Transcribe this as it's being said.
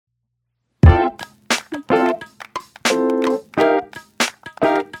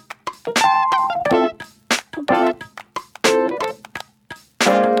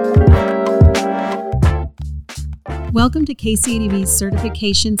Welcome to KCADV's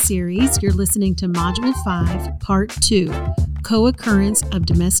certification series. You're listening to Module 5, Part 2, Co-Occurrence of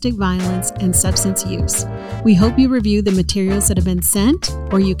Domestic Violence and Substance Use. We hope you review the materials that have been sent,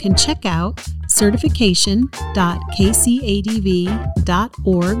 or you can check out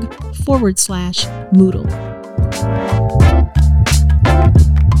certification.kcadv.org/Moodle.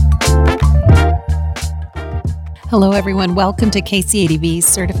 Hello, everyone. Welcome to KCADV's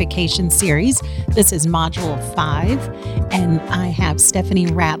certification series. This is Module 5, and I have Stephanie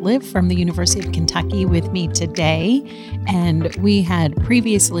Ratliff from the University of Kentucky with me today. And we had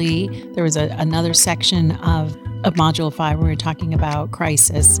previously, there was another section of Module 5 where we were talking about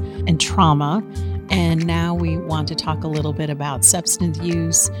crisis and trauma. And now we want to talk a little bit about substance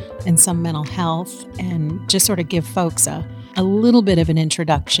use and some mental health, and just sort of give folks a little bit of an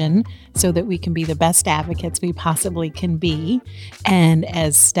introduction so that we can be the best advocates we possibly can be. And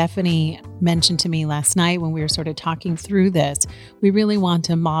as Stephanie mentioned to me last night when we were sort of talking through this, we really want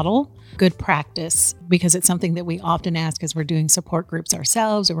to model good practice, because it's something that we often ask as we're doing support groups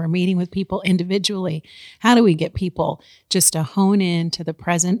ourselves or we're meeting with people individually. How do we get people just to hone in to the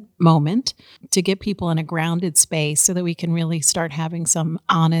present moment, to get people in a grounded space so that we can really start having some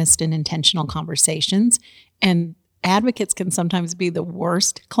honest and intentional conversations? And advocates can sometimes be the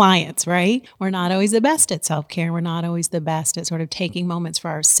worst clients, right? We're not always the best at self-care. We're not always the best at sort of taking moments for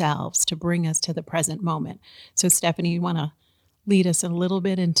ourselves to bring us to the present moment. So Stephanie, you want to lead us a little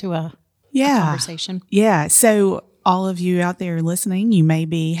bit into a conversation? Yeah. So all of you out there listening, you may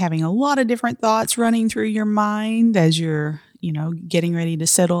be having a lot of different thoughts running through your mind as you're, getting ready to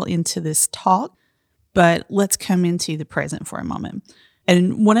settle into this talk. But let's come into the present for a moment.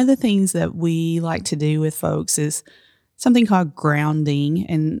 And one of the things that we like to do with folks is something called grounding.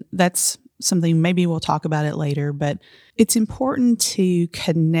 And that's something, maybe we'll talk about it later, but it's important to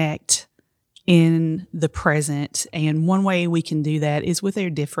connect in the present. And one way we can do that is with our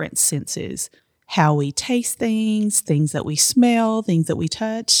different senses. How we taste things that we smell, things that we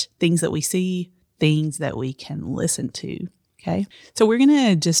touch, things that we see, things that we can listen to. Okay. So we're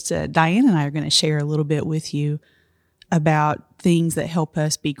going to Diane and I are going to share a little bit with you about things that help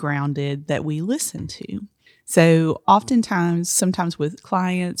us be grounded that we listen to. So sometimes with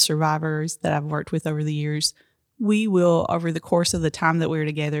clients, survivors that I've worked with over the years, we will, over the course of the time that we're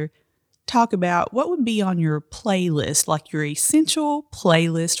together, talk about what would be on your playlist, like your essential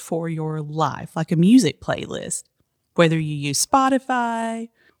playlist for your life, like a music playlist, whether you use Spotify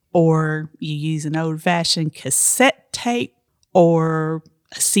or you use an old-fashioned cassette tape or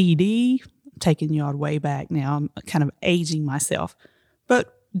a CD. Taking you all the way back now. I'm kind of aging myself.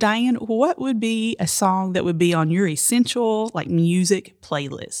 But Diane, what would be a song that would be on your essential music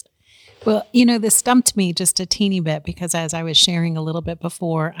playlist? Well, this stumped me just a teeny bit, because as I was sharing a little bit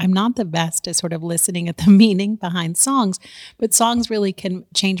before, I'm not the best at sort of listening at the meaning behind songs, but songs really can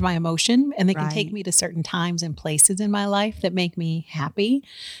change my emotion, and they can take me to certain times and places in my life that make me happy.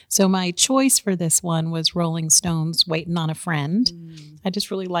 So my choice for this one was Rolling Stones' Waiting on a Friend. I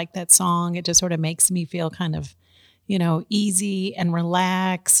just really like that song. It just sort of makes me feel kind of, easy and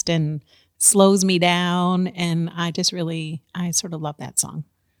relaxed and slows me down. And I sort of love that song.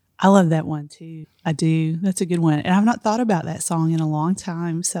 I love that one too. I do. That's a good one. And I've not thought about that song in a long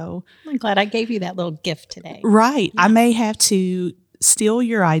time. So I'm glad I gave you that little gift today. Right. Yeah. I may have to steal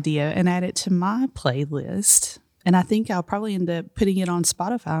your idea and add it to my playlist. And I think I'll probably end up putting it on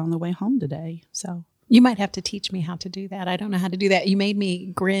Spotify on the way home today. So you might have to teach me how to do that. I don't know how to do that. You made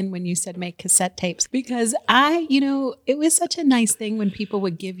me grin when you said make cassette tapes, because it was such a nice thing when people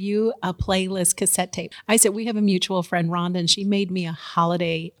would give you a playlist cassette tape. I said, we have a mutual friend, Rhonda, and she made me a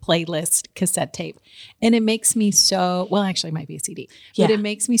holiday playlist cassette tape. And it makes me actually it might be a CD, but it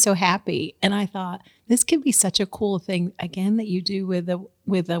makes me so happy. And I thought, this could be such a cool thing, again, that you do with the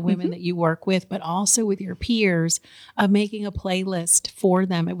women that you work with, but also with your peers, of making a playlist for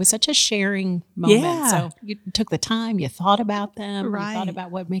them. It was such a sharing moment. Yeah. So you took the time, you thought about them, right. You thought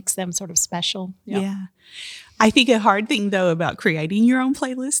about what makes them sort of special. Yeah. I think a hard thing, though, about creating your own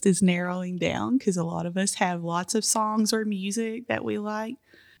playlist is narrowing down, because a lot of us have lots of songs or music that we like.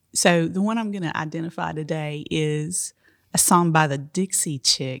 So the one I'm going to identify today is a song by the Dixie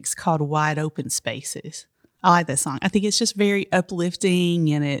Chicks called Wide Open Spaces. I like that song. I think it's just very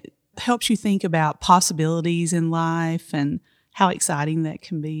uplifting, and it helps you think about possibilities in life and how exciting that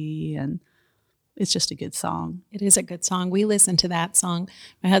can be. And it's just a good song. It is a good song. We listened to that song.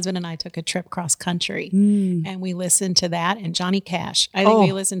 My husband and I took a trip cross country, and we listened to that and Johnny Cash. I think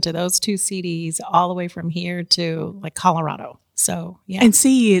we listened to those two CDs all the way from here to Colorado. So, yeah. And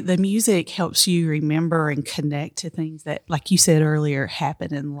see, the music helps you remember and connect to things that, like you said earlier,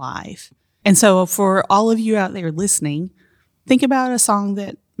 happen in life. And so for all of you out there listening, think about a song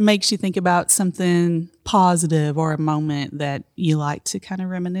that makes you think about something positive or a moment that you like to kind of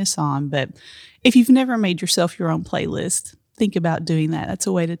reminisce on. But if you've never made yourself your own playlist, think about doing that. That's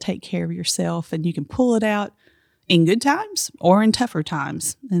a way to take care of yourself, and you can pull it out in good times or in tougher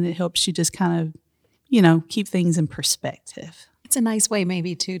times. And it helps you just kind of, keep things in perspective. It's a nice way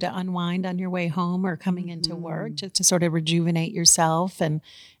maybe too to unwind on your way home or coming into work, just to sort of rejuvenate yourself and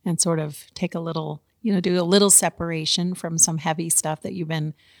sort of take a little, do a little separation from some heavy stuff that you've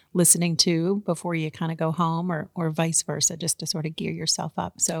been listening to before you kind of go home, or vice versa, just to sort of gear yourself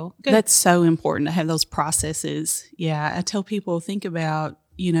up. So good. That's so important to have those processes. Yeah. I tell people, think about,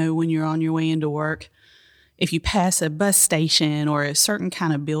 when you're on your way into work, if you pass a bus station or a certain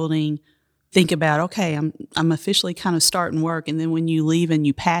kind of building, think about, okay, I'm officially kind of starting work. And then when you leave and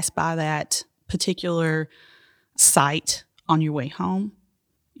you pass by that particular site on your way home,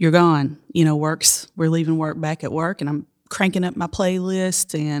 you're gone. We're leaving work back at work, and I'm cranking up my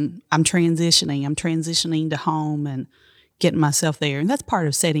playlist and I'm transitioning to home and getting myself there. And that's part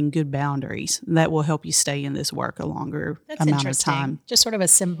of setting good boundaries. That will help you stay in this work a longer amount of time. Just sort of a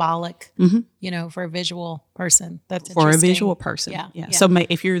symbolic, for a visual person. That's for a visual person. Yeah. So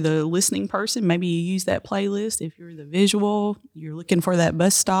if you're the listening person, maybe you use that playlist. If you're the visual, you're looking for that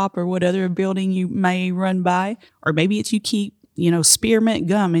bus stop or what other building you may run by. Or maybe it's you keep, spearmint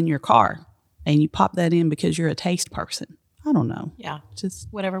gum in your car and you pop that in because you're a taste person. I don't know. Yeah. Just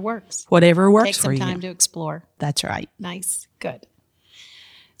whatever works. Whatever works Take for you. some time to explore. That's right. Nice. Good.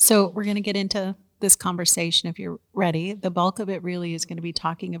 So we're going to get into this conversation if you're ready. The bulk of it really is going to be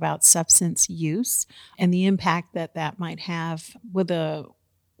talking about substance use and the impact that might have with the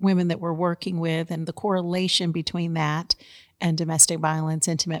women that we're working with, and the correlation between that and domestic violence,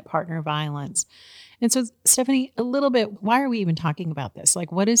 intimate partner violence. And so, Stephanie, a little bit, why are we even talking about this?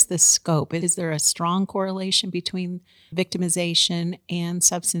 Like, what is the scope? Is there a strong correlation between victimization and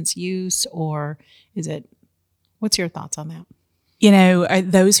substance use, or what's your thoughts on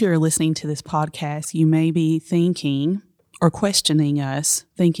that? Those who are listening to this podcast, you may be thinking or questioning us,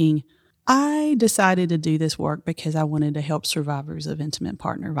 thinking, I decided to do this work because I wanted to help survivors of intimate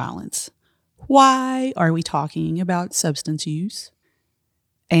partner violence. Why are we talking about substance use?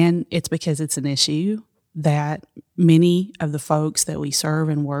 And it's because it's an issue that many of the folks that we serve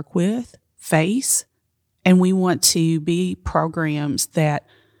and work with face. And we want to be programs that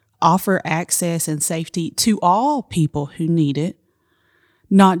offer access and safety to all people who need it,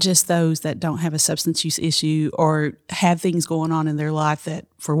 not just those that don't have a substance use issue or have things going on in their life that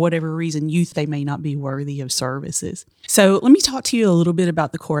for whatever reason they may not be worthy of services. So let me talk to you a little bit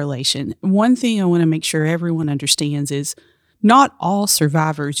about the correlation. One thing I want to make sure everyone understands is not all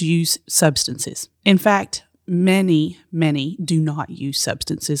survivors use substances. In fact, many do not use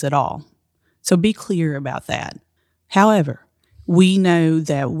substances at all. So be clear about that. However, we know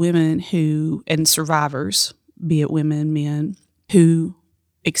that women and survivors, be it women, men, who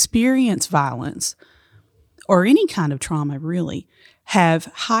experience violence or any kind of trauma really, have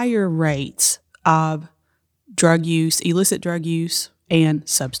higher rates of drug use, illicit drug use, and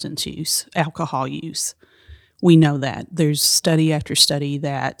substance use, alcohol use. We know that. There's study after study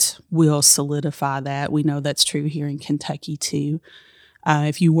that will solidify that. We know that's true here in Kentucky too.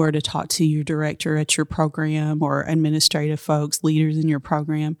 If you were to talk to your director at your program or administrative folks, leaders in your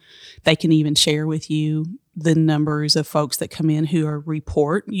program, they can even share with you the numbers of folks that come in who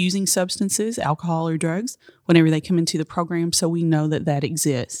report using substances, alcohol or drugs, whenever they come into the program. So we know that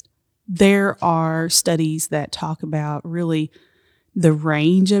exists. There are studies that talk about really the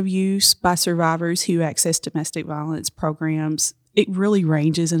range of use by survivors who access domestic violence programs. It really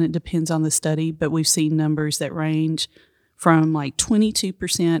ranges and it depends on the study, but we've seen numbers that range from like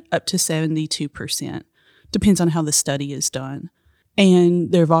 22% up to 72%. Depends on how the study is done.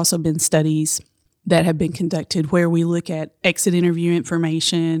 And there have also been studies that have been conducted where we look at exit interview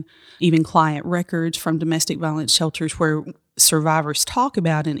information, even client records from domestic violence shelters where survivors talk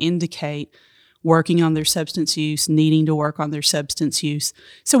about and indicate working on their substance use, needing to work on their substance use.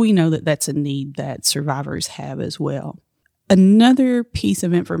 So we know that that's a need that survivors have as well. Another piece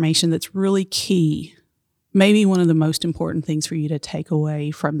of information that's really key, maybe one of the most important things for you to take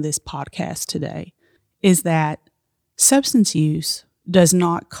away from this podcast today, is that substance use does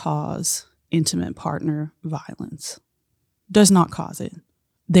not cause intimate partner violence. Does not cause it.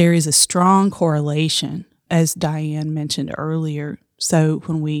 There is a strong correlation, as Diane mentioned earlier. So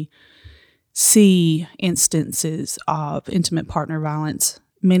when we see instances of intimate partner violence,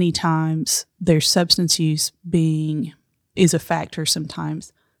 many times their substance use is a factor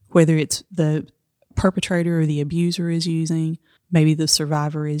sometimes, whether it's the perpetrator or the abuser is using, maybe the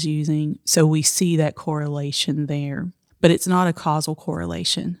survivor is using. So we see that correlation there. But it's not a causal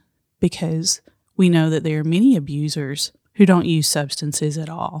correlation because we know that there are many abusers who don't use substances at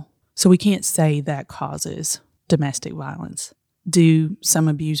all. So we can't say that causes domestic violence. Do some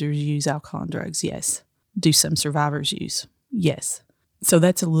abusers use alcohol and drugs? Yes. Do some survivors use? Yes. So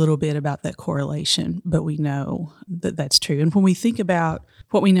that's a little bit about that correlation, but we know that that's true. And when we think about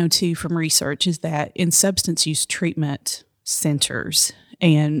what we know too from research is that in substance use treatment centers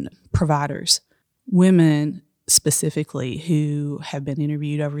and providers, women specifically who have been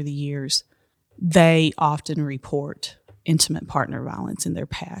interviewed over the years, they often report intimate partner violence in their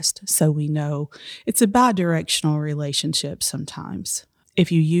past. So we know it's a bi-directional relationship sometimes.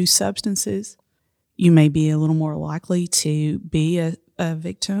 If you use substances, you may be a little more likely to be a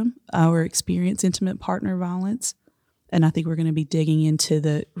victim or experience intimate partner violence. And I think we're going to be digging into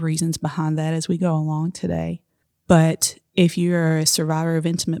the reasons behind that as we go along today. But if you're a survivor of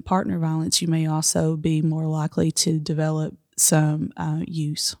intimate partner violence, you may also be more likely to develop some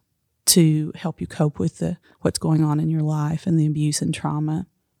use to help you cope with what's going on in your life and the abuse and trauma.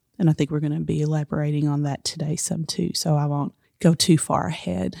 And I think we're going to be elaborating on that today some too, so I won't go too far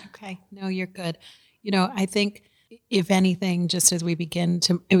ahead. Okay. No, you're good. I think if anything, just as we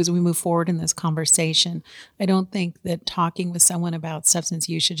move forward in this conversation, I don't think that talking with someone about substance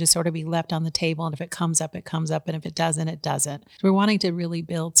use should just sort of be left on the table. And if it comes up, it comes up. And if it doesn't, it doesn't. We're wanting to really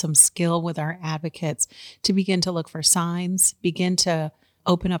build some skill with our advocates to begin to look for signs, begin to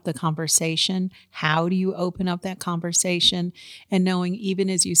open up the conversation. How do you open up that conversation? And knowing, even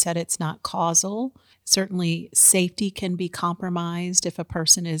as you said, it's not causal. Certainly safety can be compromised if a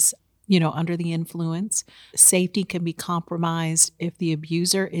person is under the influence. Safety can be compromised if the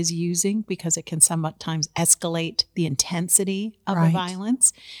abuser is using, because it can sometimes escalate the intensity of the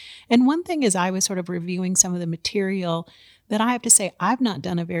violence. And one thing is, I was sort of reviewing some of the material that I have to say I've not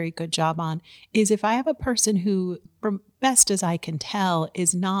done a very good job on, is if I have a person who, from best as I can tell,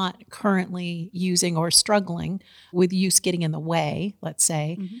 is not currently using or struggling with use getting in the way, let's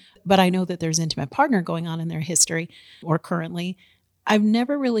say, but I know that there's intimate partner going on in their history or currently, I've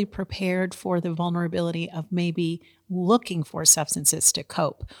never really prepared for the vulnerability of maybe looking for substances to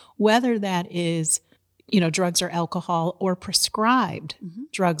cope, whether that is, drugs or alcohol, or prescribed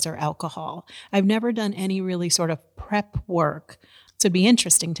drugs or alcohol. I've never done any really sort of prep work. So it'd be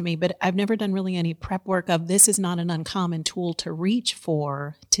interesting to me, but I've never done really any prep work of this is not an uncommon tool to reach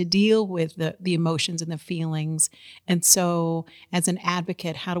for, to deal with the emotions and the feelings. And so as an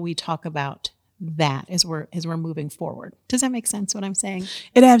advocate, how do we talk about that as we're moving forward? Does that make sense what I'm saying?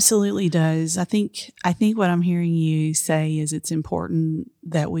 It absolutely does. I think what I'm hearing you say is it's important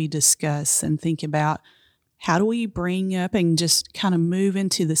that we discuss and think about how do we bring up and just kind of move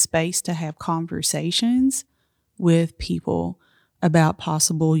into the space to have conversations with people about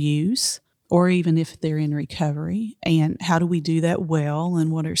possible use, or even if they're in recovery, and how do we do that well,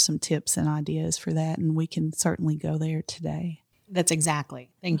 and what are some tips and ideas for that? And we can certainly go there today. That's exactly.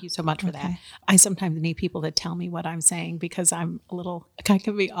 Thank you so much for that. I sometimes need people to tell me what I'm saying, because I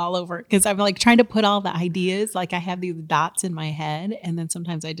can be all over, because I'm like trying to put all the ideas, like I have these dots in my head, and then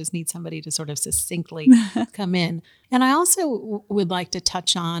sometimes I just need somebody to sort of succinctly come in. And I also would like to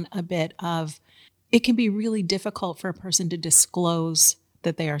touch on a bit of, it can be really difficult for a person to disclose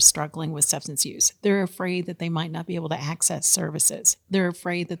that they are struggling with substance use. They're afraid that they might not be able to access services. They're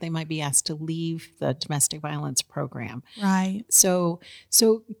afraid that they might be asked to leave the domestic violence program. Right. So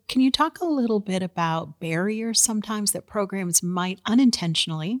can you talk a little bit about barriers sometimes that programs might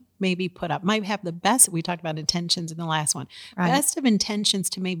unintentionally maybe put up, might have the best, we talked about intentions in the last one, best of intentions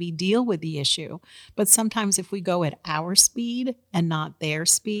to maybe deal with the issue. But sometimes if we go at our speed and not their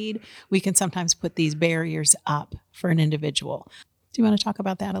speed, we can sometimes put these barriers up for an individual. Do you want to talk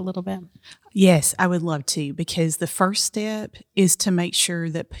about that a little bit? Yes, I would love to, because the first step is to make sure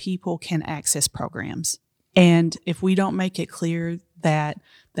that people can access programs. And if we don't make it clear that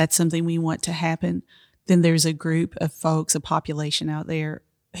that's something we want to happen, then there's a group of folks, a population out there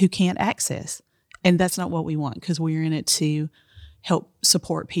who can't access. And that's not what we want, because we're in it to help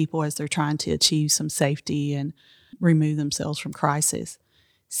support people as they're trying to achieve some safety and remove themselves from crisis.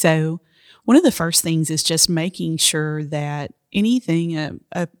 So one of the first things is just making sure that anything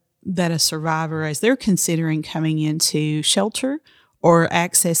that a survivor, as they're considering coming into shelter or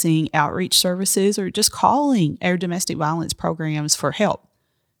accessing outreach services or just calling our domestic violence programs for help,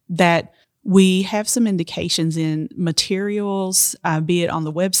 that we have some indications in materials, be it on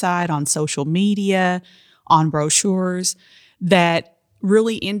the website, on social media, on brochures, that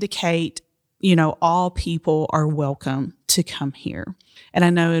really indicate all people are welcome to come here. And I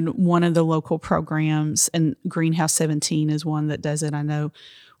know in one of the local programs, and Greenhouse 17 is one that does it, I know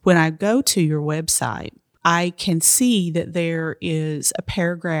when I go to your website, I can see that there is a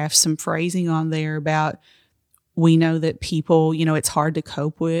paragraph, some phrasing on there about, we know that people, it's hard to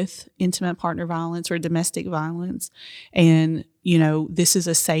cope with intimate partner violence or domestic violence. And, this is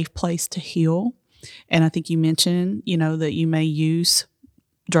a safe place to heal. And I think you mentioned, that you may use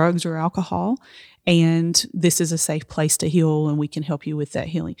drugs or alcohol, and this is a safe place to heal, and we can help you with that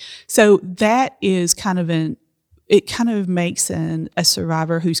healing. So that is it kind of makes a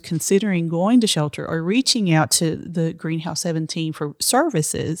survivor who's considering going to shelter or reaching out to the Greenhouse 17 for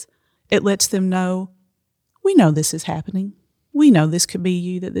services, it lets them know, we know this is happening. We know this could be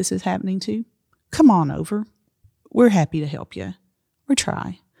you that this is happening to. Come on over. We're happy to help you. Or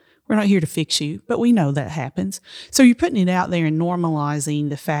try. We're not here to fix you, but we know that happens. So you're putting it out there and normalizing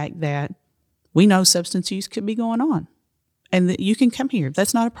the fact that we know substance use could be going on and that you can come here.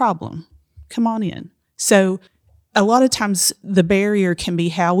 That's not a problem. Come on in. So a lot of times the barrier can be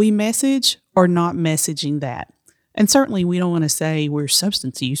how we message or not messaging that. And certainly we don't want to say we're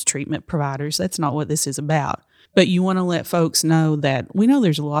substance use treatment providers. That's not what this is about. But you want to let folks know that we know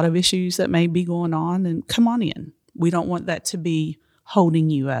there's a lot of issues that may be going on, and come on in. We don't want that to be holding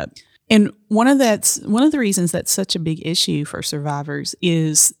you up. And one of the reasons that's such a big issue for survivors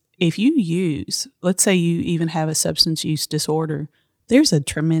is if you use, let's say you even have a substance use disorder, there's a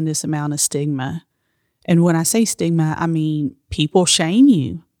tremendous amount of stigma. And when I say stigma, I mean people shame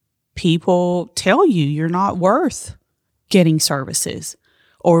you. People tell you you're not worth getting services,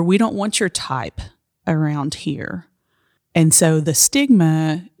 or we don't want your type around here. And so the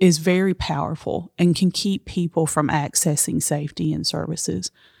stigma is very powerful and can keep people from accessing safety and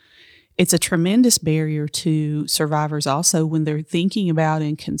services. It's a tremendous barrier to survivors also when they're thinking about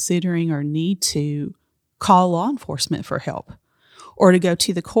and considering or need to call law enforcement for help, or to go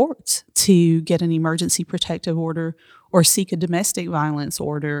to the courts to get an emergency protective order or seek a domestic violence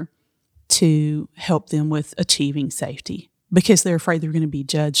order to help them with achieving safety because they're afraid they're going to be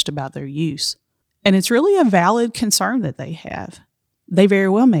judged about their use. And it's really a valid concern that they have. They very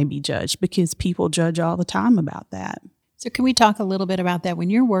well may be judged because people judge all the time about that. So can we talk a little bit about that?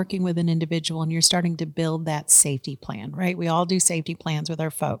 When you're working with an individual and you're starting to build that safety plan, right? We all do safety plans with our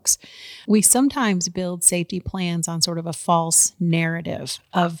folks. We sometimes build safety plans on sort of a false narrative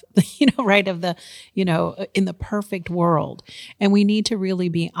of, right, of the, in the perfect world. And we need to really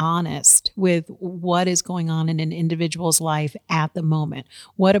be honest with what is going on in an individual's life at the moment,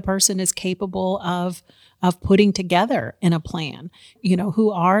 what a person is capable of putting together in a plan,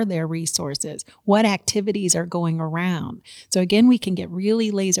 who are their resources, what activities are going around. So again, we can get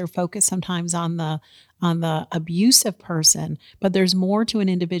really laser focused sometimes on the abusive person, but there's more to an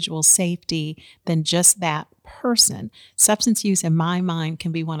individual's safety than just that person. Substance use, in my mind,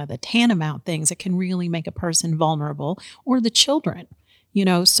 can be one of the tantamount things that can really make a person vulnerable, or the children.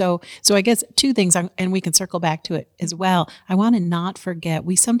 So I guess two things, and we can circle back to it as well. I want to not forget,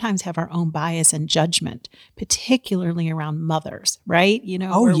 we sometimes have our own bias and judgment, particularly around mothers, right?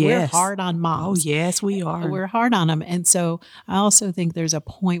 We're hard on moms. Oh, yes, we are. We're hard on them. And so I also think there's a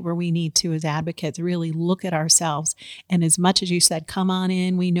point where we need to, as advocates, really look at ourselves. And as much as you said, come on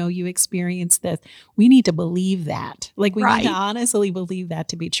in, we know you experienced this, we need to believe that. We need to honestly believe that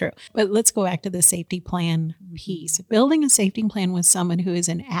to be true. But let's go back to the safety plan piece. Building a safety plan with someone who is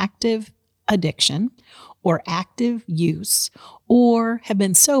in active addiction or active use, or have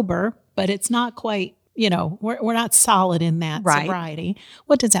been sober, but it's not quite, we're not solid in that sobriety.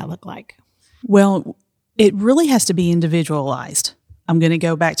 What does that look like? Well, it really has to be individualized. I'm going to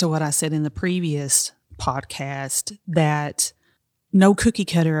go back to what I said in the previous podcast, that no cookie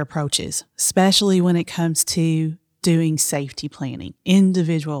cutter approaches, especially when it comes to doing safety planning.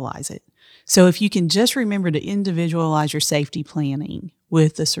 Individualize it. So if you can just remember to individualize your safety planning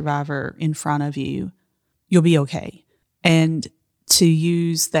with the survivor in front of you, you'll be okay. And to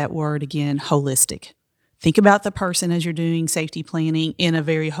use that word again, holistic. Think about the person as you're doing safety planning in a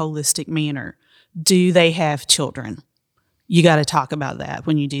very holistic manner. Do they have children? You got to talk about that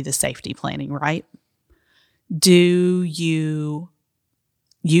when you do the safety planning, right? Do you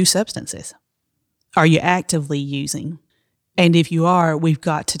use substances? Are you actively using? And if you are, we've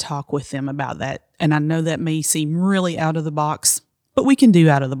got to talk with them about that. And I know that may seem really out of the box, but we can do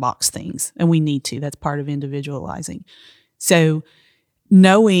out of the box things, and we need to. That's part of individualizing. So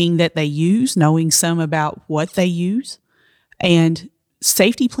knowing that they use, knowing some about what they use, and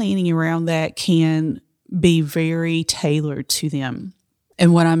safety planning around that can be very tailored to them.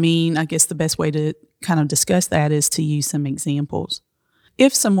 And what I mean, I guess the best way to kind of discuss that is to use some examples.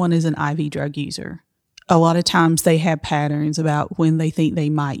 if someone is an IV drug user, a lot of times they have patterns about when they think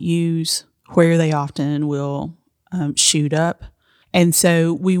they might use, where they often will shoot up. And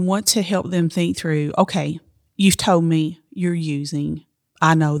so we want to help them think through, okay, you've told me you're using.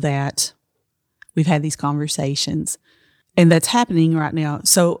 I know that. We've had these conversations. And that's happening right now.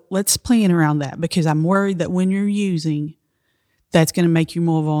 So let's plan around that, because I'm worried that when you're using, that's going to make you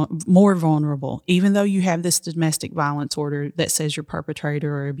more vulnerable. Even though you have this domestic violence order that says your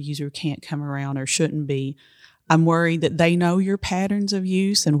perpetrator or abuser can't come around or shouldn't be, I'm worried that they know your patterns of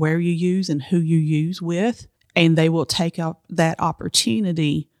use and where you use and who you use with, and they will take up that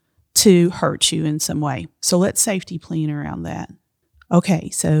opportunity to hurt you in some way. So let's safety plan around that. Okay,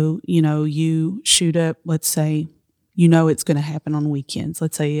 so, you shoot up, let's say, it's going to happen on weekends.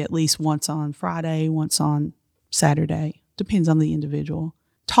 Let's say at least once on Friday, once on Saturday. Depends on the individual.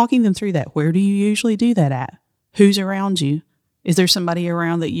 Talking them through that. Where do you usually do that at? Who's around you? Is there somebody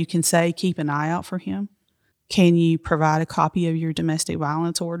around that you can say, keep an eye out for him? Can you provide a copy of your domestic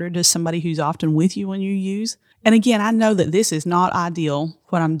violence order to somebody who's often with you when you use? And again, I know that this is not ideal,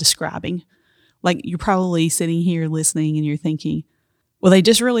 what I'm describing. Like, you're probably sitting here listening and you're thinking, well, they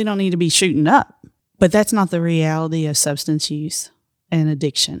just really don't need to be shooting up. But that's not the reality of substance use and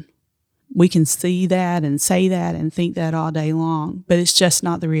addiction. We can see that and say that and think that all day long, but it's just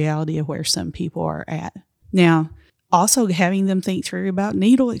not the reality of where some people are at. Now, also having them think through about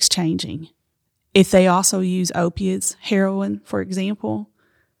needle exchanging. If they also use opiates, heroin, for example,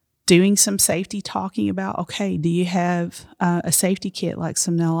 doing some safety talking about, okay, do you have a safety kit like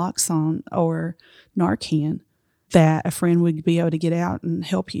some naloxone or Narcan that a friend would be able to get out and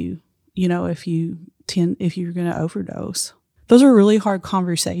help you, if you're going to overdose. Those are really hard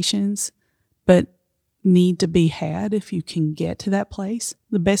conversations, but need to be had if you can get to that place.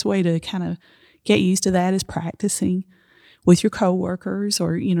 The best way to kind of get used to that is practicing with your coworkers,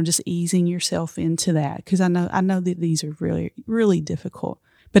 or, just easing yourself into that. Because I know that these are really, really difficult,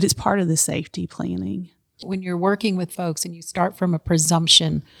 but it's part of the safety planning. When you're working with folks and you start from a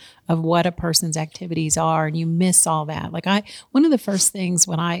presumption of what a person's activities are and you miss all that. One of the first things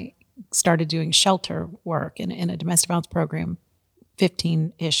when I started doing shelter work in a domestic violence program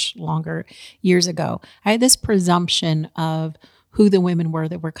 15-ish longer years ago, I had this presumption of who the women were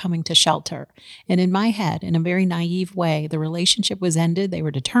that were coming to shelter. And in my head, in a very naive way, the relationship was ended. They were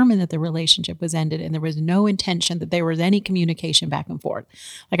determined that the relationship was ended, and there was no intention that there was any communication back and forth.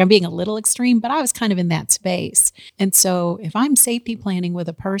 I'm being a little extreme, but I was kind of in that space. And so if I'm safety planning with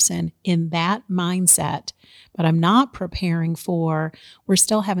a person in that mindset, but I'm not preparing for, we're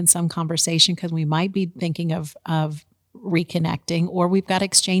still having some conversation because we might be thinking of reconnecting, or we've got to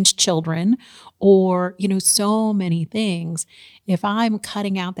exchange children, or, so many things. If I'm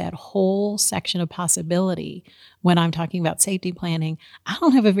cutting out that whole section of possibility when I'm talking about safety planning, I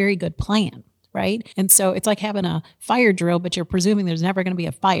don't have a very good plan, right? And so it's like having a fire drill, but you're presuming there's never going to be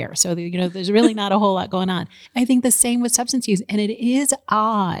a fire. So, there's really not a whole lot going on. I think the same with substance use, and it is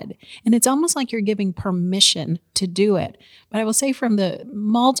odd. And it's almost like you're giving permission to do it. But I will say, from the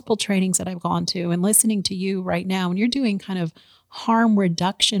multiple trainings that I've gone to and listening to you right now, when you're doing kind of harm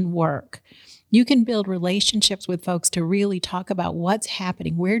reduction work, you can build relationships with folks to really talk about what's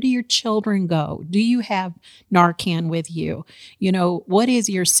happening. Where do your children go? Do you have Narcan with you? What is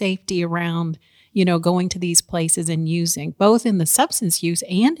your safety around, going to these places and using, both in the substance use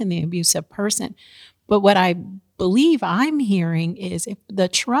and in the abusive person? But what I believe I'm hearing is, if the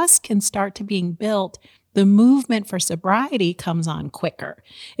trust can start to being built, the movement for sobriety comes on quicker.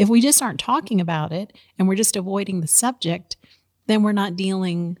 If we just aren't talking about it and we're just avoiding the subject, then we're not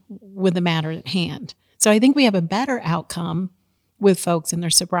dealing with the matter at hand. So I think we have a better outcome with folks in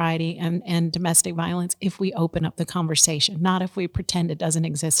their sobriety and domestic violence if we open up the conversation, not if we pretend it doesn't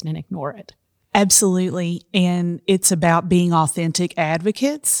exist and ignore it. Absolutely. And it's about being authentic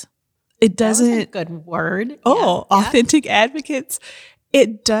advocates. It doesn't. That was a good word. Oh, yeah. Authentic advocates.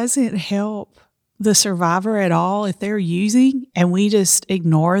 It doesn't help the survivor at all if they're using and we just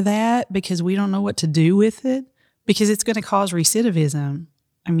ignore that because we don't know what to do with it, because it's going to cause recidivism.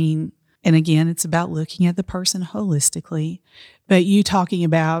 And again, it's about looking at the person holistically. But you talking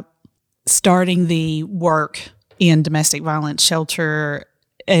about starting the work in domestic violence shelter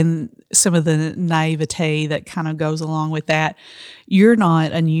and some of the naivete that kind of goes along with that, you're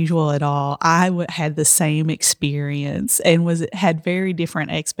not unusual at all. I had the same experience and had very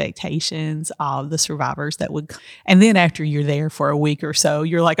different expectations of the survivors that would, and then after you're there for a week or so,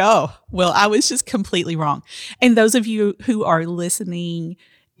 you're like, oh, well, I was just completely wrong. And those of you who are listening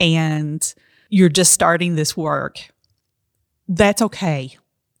and you're just starting this work, that's okay.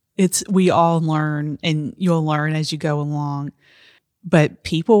 We all learn, and you'll learn as you go along. But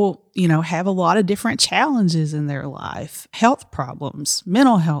people, have a lot of different challenges in their life, health problems,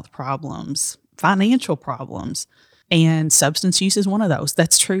 mental health problems, financial problems. And substance use is one of those.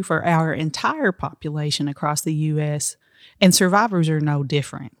 That's true for our entire population across the U.S. And survivors are no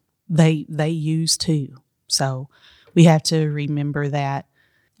different. They use too. So we have to remember that.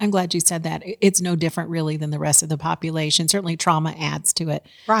 I'm glad you said that. It's no different really than the rest of the population. Certainly trauma adds to it.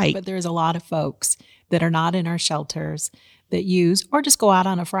 Right. But there's a lot of folks that are not in our shelters that use or just go out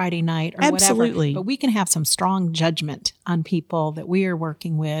on a Friday night or Absolutely. whatever. But we can have some strong judgment on people that we are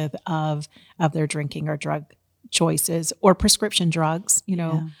working with of their drinking or drug choices or prescription drugs,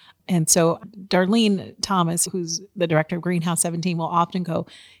 Yeah. And so Darlene Thomas, who's the director of Greenhouse 17, will often go,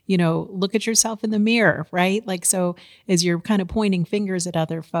 look at yourself in the mirror, right? Like, so as you're kind of pointing fingers at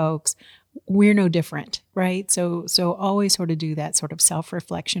other folks, we're no different, right? So always sort of do that sort of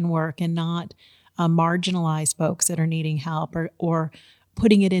self-reflection work and not marginalize folks that are needing help or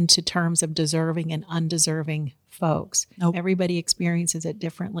putting it into terms of deserving and undeserving folks. Nope. Everybody experiences it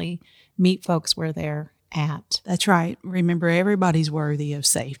differently. Meet folks where they're at. That's right. Remember, everybody's worthy of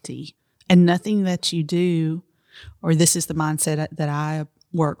safety, and nothing that you do, or this is the mindset that I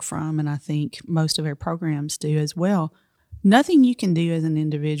work from, and I think most of our programs do as well. Nothing you can do as an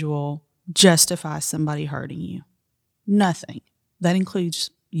individual justifies somebody hurting you. Nothing. That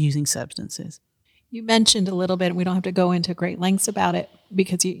includes using substances. You mentioned a little bit, and we don't have to go into great lengths about it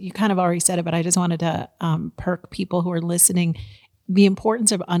because you kind of already said it, but I just wanted to perk people who are listening. The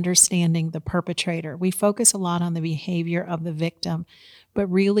importance of understanding the perpetrator. We focus a lot on the behavior of the victim, but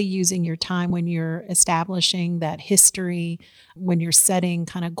really using your time when you're establishing that history, when you're setting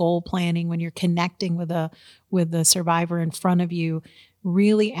kind of goal planning, when you're connecting with the survivor in front of you,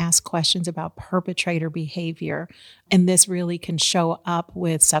 really ask questions about perpetrator behavior. And this really can show up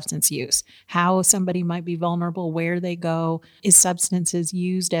with substance use, how somebody might be vulnerable, where they go. Is substances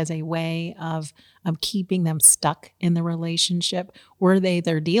used as a way of keeping them stuck in the relationship? Were they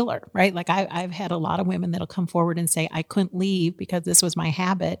their dealer, right? Like I've had a lot of women that'll come forward and say, I couldn't leave because this was my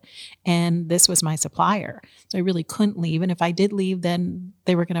habit and this was my supplier. So I really couldn't leave. And if I did leave, then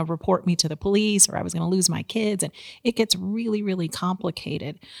they were going to report me to the police or I was going to lose my kids. And it gets really, really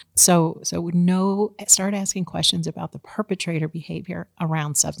complicated. So start asking questions about the perpetrator behavior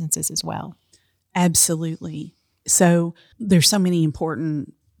around substances as well. Absolutely. So there's so many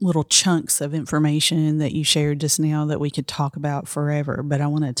important little chunks of information that you shared just now that we could talk about forever, but I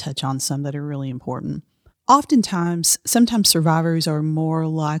want to touch on some that are really important. Sometimes survivors are more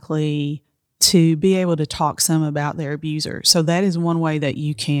likely to be able to talk some about their abuser. So that is one way that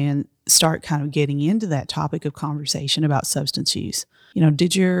you can start kind of getting into that topic of conversation about substance use.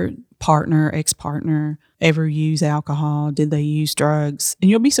 Did your ex-partner ever use alcohol? Did they use drugs? And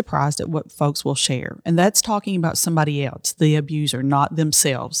you'll be surprised at what folks will share. And that's talking about somebody else, the abuser, not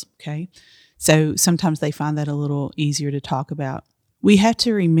themselves, okay? So sometimes they find that a little easier to talk about. We have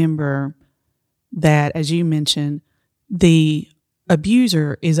to remember that, as you mentioned, the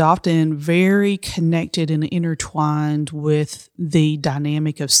abuser is often very connected and intertwined with the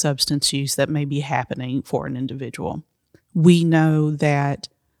dynamic of substance use that may be happening for an individual. We know that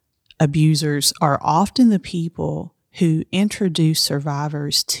abusers are often the people who introduce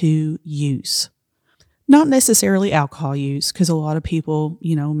survivors to use. Not necessarily alcohol use, because a lot of people,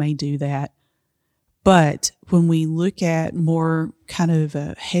 may do that. But when we look at more kind of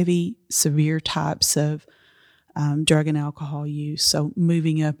heavy, severe types of drug and alcohol use, so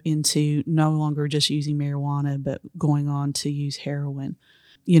moving up into no longer just using marijuana, but going on to use heroin,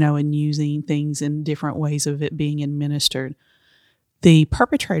 and using things in different ways of it being administered, the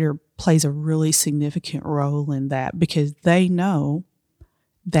perpetrator plays a really significant role in that because they know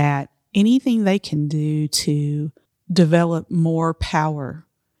that anything they can do to develop more power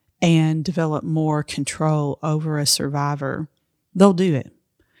and develop more control over a survivor, they'll do it.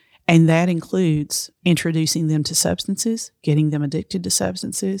 And that includes introducing them to substances, getting them addicted to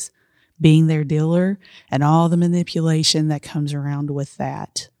substances, being their dealer, and all the manipulation that comes around with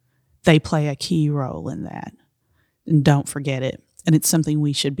that. They play a key role in that. And don't forget it. And it's something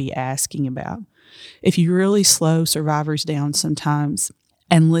we should be asking about. If you really slow survivors down sometimes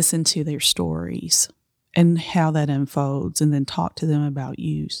and listen to their stories and how that unfolds and then talk to them about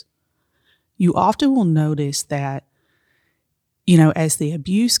use, you often will notice that, as the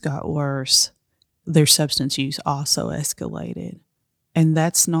abuse got worse, their substance use also escalated. And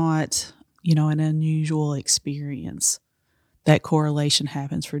that's not, an unusual experience. That correlation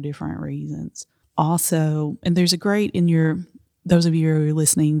happens for different reasons. Also, and there's those of you who are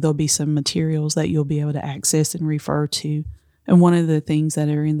listening, there'll be some materials that you'll be able to access and refer to. And one of the things that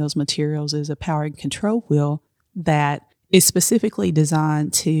are in those materials is a power and control wheel that is specifically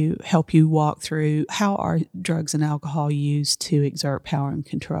designed to help you walk through how are drugs and alcohol used to exert power and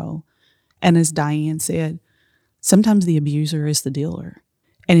control. And as Diane said, sometimes the abuser is the dealer.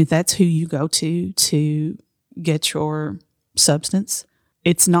 And if that's who you go to get your substance,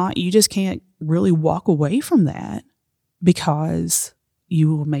 it's not, you just can't really walk away from that, because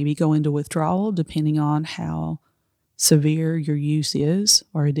you will maybe go into withdrawal depending on how severe your use is,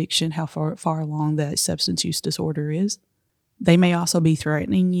 or addiction, how far along that substance use disorder is. They may also be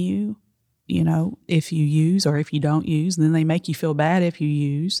threatening you, if you use or if you don't use, and then they make you feel bad if you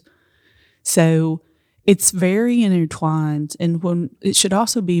use. So it's very intertwined, and it should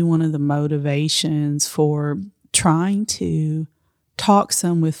also be one of the motivations for trying to talk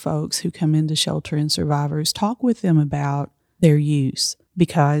some with folks who come into shelter and survivors, talk with them about their use,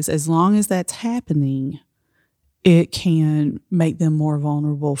 because as long as that's happening, it can make them more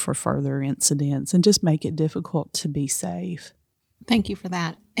vulnerable for further incidents and just make it difficult to be safe. Thank you for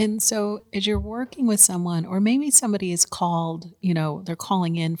that. And so as you're working with someone, or maybe somebody is called, they're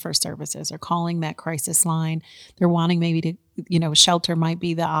calling in for services, or calling that crisis line, they're wanting maybe to, shelter might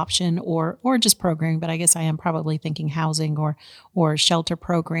be the option, or just programming, but I guess I am probably thinking housing or shelter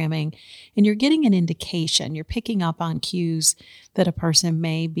programming. And you're getting an indication, you're picking up on cues that a person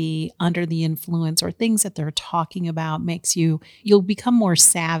may be under the influence, or things that they're talking about you'll become more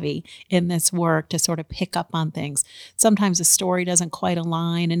savvy in this work to sort of pick up on things. Sometimes the story doesn't quite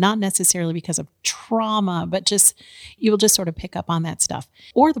align, and not necessarily because of trauma, but you'll just sort of pick up on that stuff.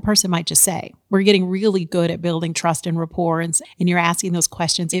 Or the person might just say, we're getting really good at building trust and rapport, and you're asking those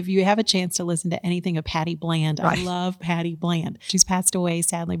questions. If you have a chance to listen to anything of Patty Bland, right. I love Patty Bland. She's passed away,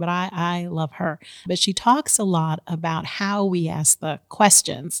 sadly, but I love her. But she talks a lot about how we ask the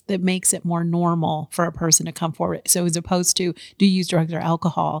questions that makes it more normal for a person to come forward. So as opposed to, do you use drugs or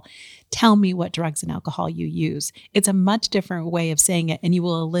alcohol? Tell me what drugs and alcohol you use. It's a much different way of saying it, and you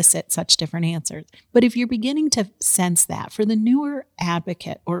will elicit such different answers. But if you're beginning to sense that, for the newer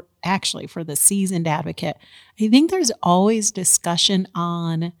advocate, or actually for the seasoned advocate, I think there's always discussion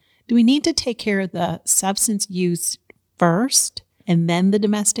on, do we need to take care of the substance use first and then the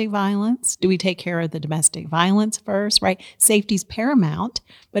domestic violence? Do we take care of the domestic violence first, right? Safety's paramount,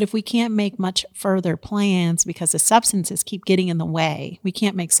 but if we can't make much further plans because the substances keep getting in the way, we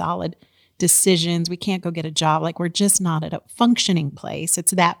can't make solid decisions, we can't go get a job, like we're just not at a functioning place,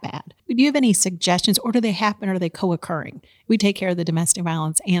 it's that bad. Do you have any suggestions, or do they happen, or are they co-occurring? We take care of the domestic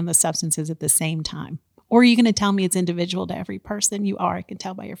violence and the substances at the same time? Or are you going to tell me it's individual to every person? You are, I can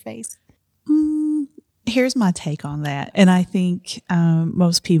tell by your face. Here's my take on that. And I think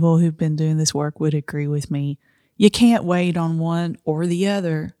most people who've been doing this work would agree with me. You can't wait on one or the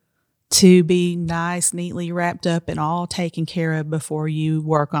other to be nice, neatly wrapped up and all taken care of before you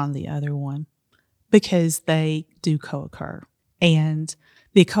work on the other one, because they do co-occur. And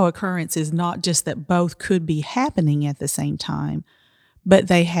the co-occurrence is not just that both could be happening at the same time, but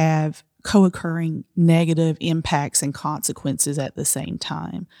they have co-occurring negative impacts and consequences at the same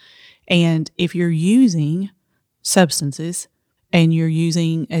time. And if you're using substances, and you're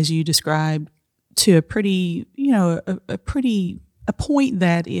using, as you described, to a pretty, a point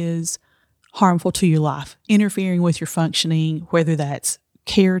that is harmful to your life, interfering with your functioning, whether that's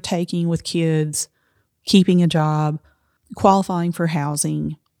caretaking with kids, keeping a job, qualifying for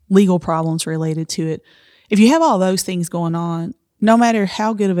housing, legal problems related to it. If you have all those things going on, no matter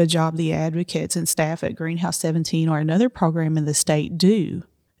how good of a job the advocates and staff at Greenhouse 17 or another program in the state do,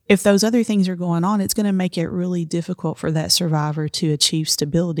 if those other things are going on, it's going to make it really difficult for that survivor to achieve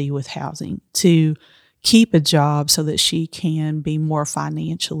stability with housing, to keep a job so that she can be more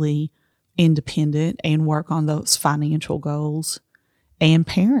financially independent and work on those financial goals and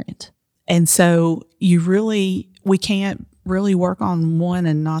parent. And so we can't really work on one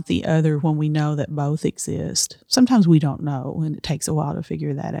and not the other when we know that both exist. Sometimes we don't know, and it takes a while to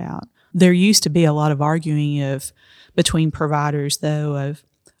figure that out. There used to be a lot of arguing between providers, though, of,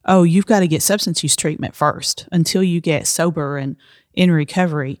 oh, you've got to get substance use treatment first. Until you get sober and in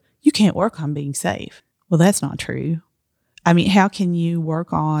recovery, you can't work on being safe. Well, that's not true. I mean, how can you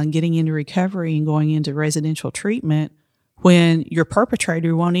work on getting into recovery and going into residential treatment when your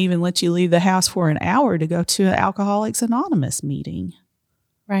perpetrator won't even let you leave the house for an hour to go to an Alcoholics Anonymous meeting?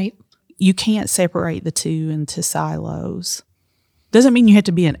 Right. You can't separate the two into silos. Doesn't mean you have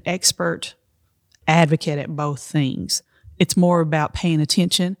to be an expert advocate at both things. It's more about paying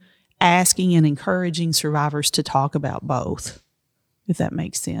attention, asking and encouraging survivors to talk about both. if that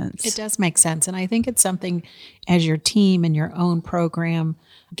makes sense. It does make sense. And I think it's something as your team and your own program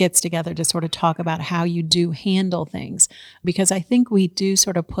gets together to sort of talk about how you do handle things. Because I think we do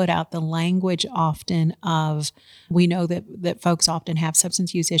sort of put out the language often of, we know that folks often have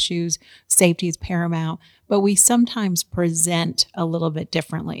substance use issues, safety is paramount, but we sometimes present a little bit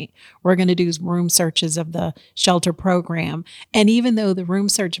differently. We're going to do room searches of the shelter program. And even though the room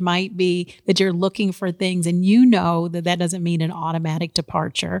search might be that you're looking for things and you know that doesn't mean an automatic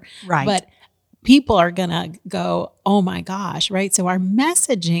departure, right? But people are going to go, oh my gosh, right? So our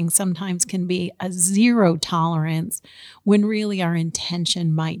messaging sometimes can be a zero tolerance when really our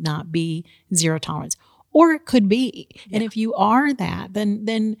intention might not be zero tolerance. Or it could be. Yeah. And if you are that,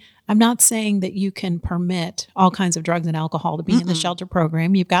 then I'm not saying that you can permit all kinds of drugs and alcohol to be in the shelter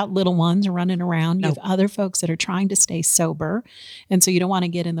program. You've got little ones running around. You have other folks that are trying to stay sober. And so you don't want to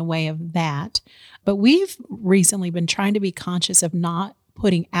get in the way of that. But we've recently been trying to be conscious of not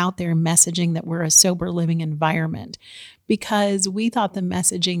putting out there messaging that we're a sober living environment, because we thought the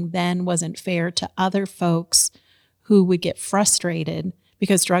messaging then wasn't fair to other folks who would get frustrated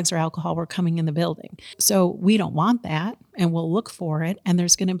because drugs or alcohol were coming in the building. So we don't want that, and we'll look for it. And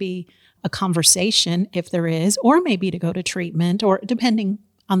there's going to be a conversation if there is, or maybe to go to treatment, or depending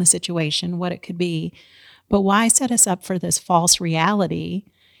on the situation, what it could be. But why set us up for this false reality?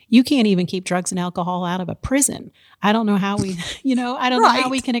 You can't even keep drugs and alcohol out of a prison. I don't know how we, I don't know how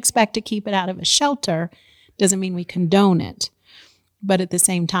we can expect to keep it out of a shelter. Doesn't mean we condone it. But at the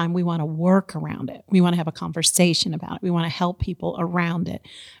same time, we want to work around it. We want to have a conversation about it. We want to help people around it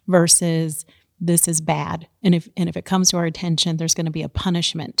versus this is bad. And if it comes to our attention, there's going to be a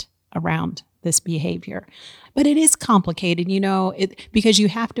punishment around this behavior. But it is complicated, because you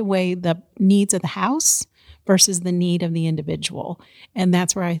have to weigh the needs of the house versus the need of the individual. And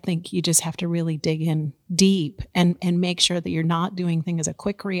that's where I think you just have to really dig in deep and make sure that you're not doing things as a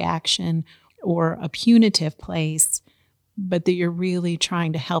quick reaction or a punitive place, but that you're really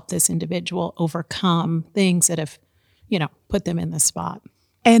trying to help this individual overcome things that have, put them in the spot.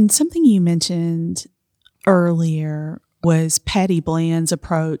 And something you mentioned earlier was Patty Bland's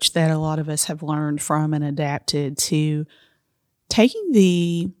approach that a lot of us have learned from and adapted to taking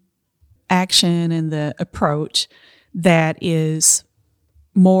the action and the approach that is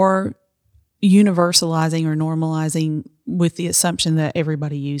more universalizing or normalizing with the assumption that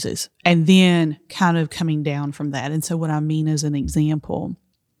everybody uses, and then kind of coming down from that. And so what I mean as an example,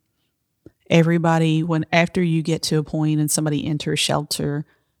 everybody, after you get to a point and somebody enters shelter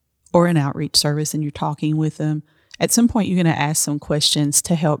or an outreach service and you're talking with them, at some point you're going to ask some questions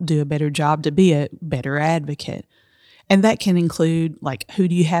to help do a better job, to be a better advocate. And that can include, like, who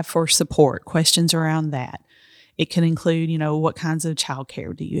do you have for support? Questions around that. It can include, what kinds of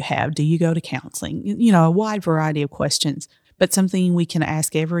childcare do you have? Do you go to counseling? A wide variety of questions. But something we can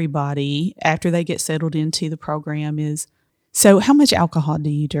ask everybody after they get settled into the program is, so how much alcohol do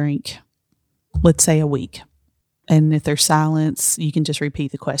you drink? Let's say a week. And if there's silence, you can just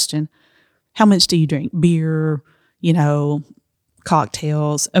repeat the question. How much do you drink? Beer,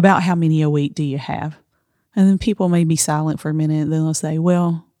 cocktails. About how many a week do you have? And then people may be silent for a minute. Then they'll say,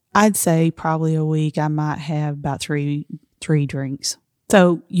 well, I'd say probably a week I might have about three drinks.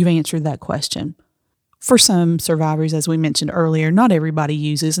 So you've answered that question. For some survivors, as we mentioned earlier, not everybody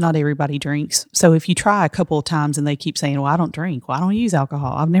uses, not everybody drinks. So if you try a couple of times and they keep saying, well, I don't drink, well, I don't use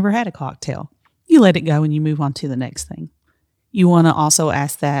alcohol, I've never had a cocktail, you let it go and you move on to the next thing. You want to also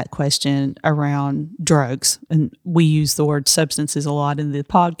ask that question around drugs. And we use the word substances a lot in the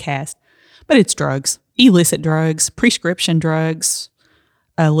podcast, but it's drugs. Illicit drugs, prescription drugs,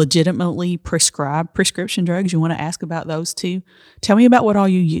 legitimately prescribed prescription drugs. You want to ask about those too. Tell me about what all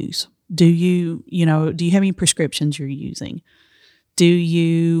you use. Do you have any prescriptions you're using? Do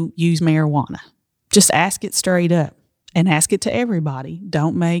you use marijuana? Just ask it straight up and ask it to everybody.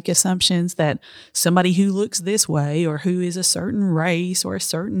 Don't make assumptions that somebody who looks this way or who is a certain race or a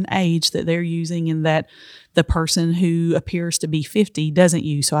certain age that they're using and that the person who appears to be 50 doesn't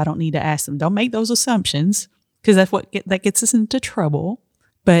use, so I don't need to ask them. Don't make those assumptions, because that's that gets us into trouble.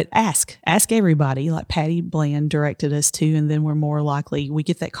 But ask everybody, like Patty Bland directed us to, and then we're more likely, we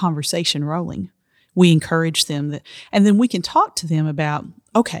get that conversation rolling. We encourage them and then we can talk to them about,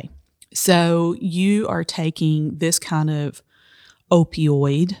 okay, so you are taking this kind of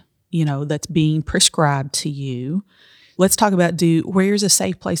opioid, that's being prescribed to you. Let's talk about where's a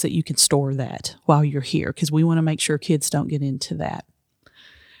safe place that you can store that while you're here? Because we want to make sure kids don't get into that.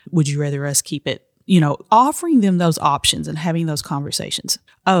 Would you rather us keep it, offering them those options and having those conversations?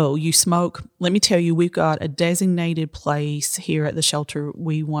 Oh, you smoke? Let me tell you, we've got a designated place here at the shelter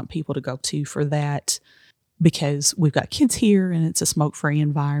we want people to go to for that. because we've got kids here and it's a smoke-free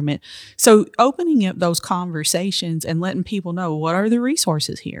environment. So opening up those conversations and letting people know, what are the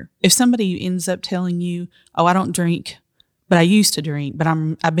resources here? If somebody ends up telling you, oh, I don't drink, but I used to drink, but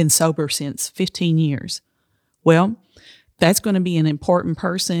I've been sober since 15 years. Well, that's going to be an important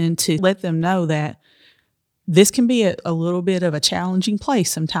person to let them know that this can be a little bit of a challenging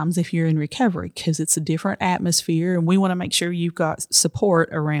place sometimes if you're in recovery, because it's a different atmosphere, and we want to make sure you've got support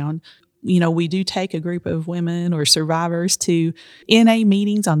around. We do take a group of women or survivors to NA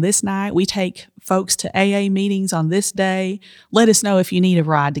meetings on this night. We take folks to AA meetings on this day. Let us know if you need a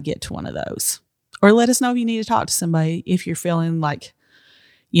ride to get to one of those. Or let us know if you need to talk to somebody if you're feeling like,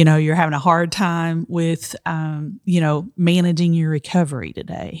 you're having a hard time with, managing your recovery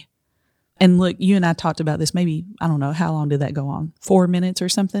today. And look, you and I talked about this maybe, I don't know, how long did that go on? 4 minutes or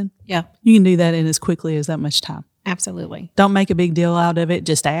something? Yeah. You can do that in as quickly as that much time. Absolutely. Don't make a big deal out of it.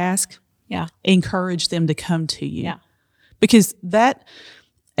 Just ask. Yeah. Encourage them to come to you. Yeah. Because that,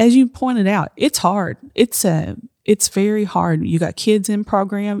 as you pointed out, it's hard. It's very hard. You got kids in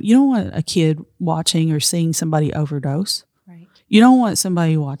program. You don't want a kid watching or seeing somebody overdose. Right. You don't want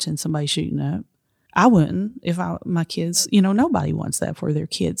somebody watching somebody shooting up. I wouldn't if my kids, nobody wants that for their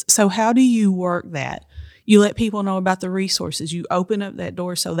kids. So how do you work that? You let people know about the resources. You open up that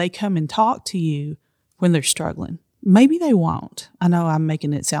door so they come and talk to you when they're struggling. Maybe they won't. I know I'm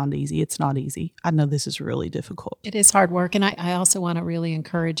making it sound easy. It's not easy. I know this is really difficult. It is hard work. And I also want to really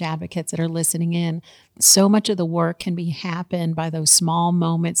encourage advocates that are listening in. So much of the work can be happened by those small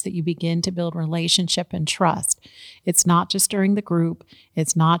moments that you begin to build relationship and trust. It's not just during the group.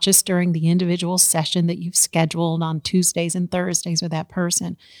 It's not just during the individual session that you've scheduled on Tuesdays and Thursdays with that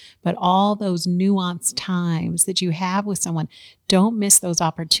person, but all those nuanced times that you have with someone. Don't miss those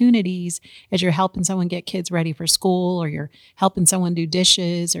opportunities as you're helping someone get kids ready for school, or you're helping someone do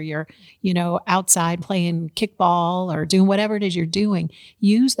dishes, or you're, outside playing kickball or doing whatever it is you're doing.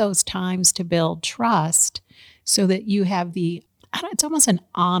 Use those times to build trust so that you have it's almost an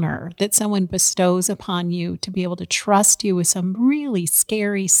honor that someone bestows upon you to be able to trust you with some really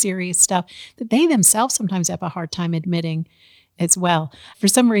scary, serious stuff that they themselves sometimes have a hard time admitting as well. For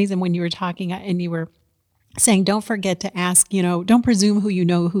some reason, when you were talking and you were saying, don't forget to ask, don't presume who you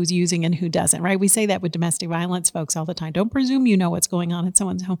know who's using and who doesn't, right? We say that with domestic violence folks all the time. Don't presume you know what's going on in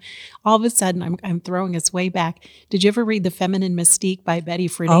someone's home. All of a sudden, I'm throwing us way back. Did you ever read The Feminine Mystique by Betty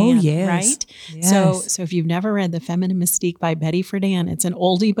Friedan? Oh, yes. Right? Yes. So if you've never read The Feminine Mystique by Betty Friedan, it's an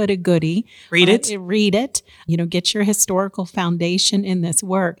oldie but a goodie. Read it. Read it. Get your historical foundation in this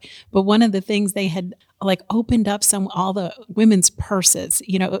work. But one of the things they had opened up all the women's purses,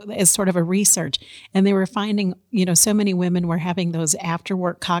 as sort of a research. And they were finding, so many women were having those after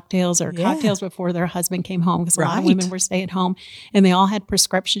work cocktails or cocktails before their husband came home, because a lot of women were stay at home, and they all had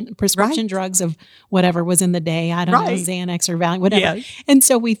prescription drugs of whatever was in the day. I don't know, Xanax or Valium, whatever. Yeah. And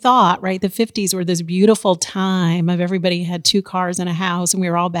so we thought, the 50s were this beautiful time of everybody had 2 cars and a house, and we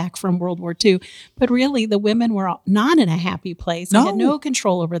were all back from World War II. But really the women were not in a happy place. They had no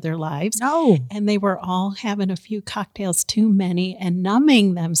control over their lives. No. And they were all having a few cocktails too many and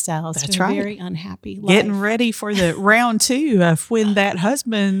numbing themselves to a very unhappy life. Getting ready for the round 2 of when that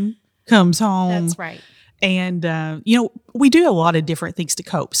husband comes home. That's right. And, we do a lot of different things to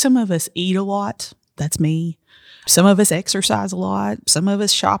cope. Some of us eat a lot. That's me. Some of us exercise a lot. Some of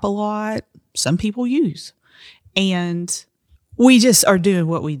us shop a lot. Some people use. And we just are doing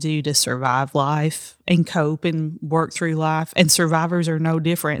what we do to survive life and cope and work through life. And survivors are no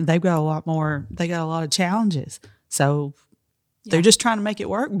different. They got a lot of challenges. So they're just trying to make it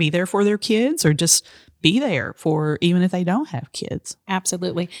work, be there for their kids, or just be there for even if they don't have kids.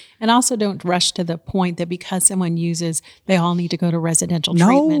 Absolutely. And also don't rush to the point that because someone uses, they all need to go to residential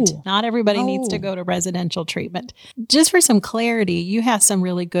treatment. Not everybody needs to go to residential treatment. Just for some clarity, you have some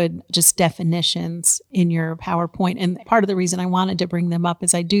really good just definitions in your PowerPoint. And part of the reason I wanted to bring them up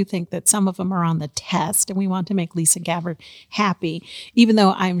is I do think that some of them are on the test, and we want to make Lisa Gabbard happy, even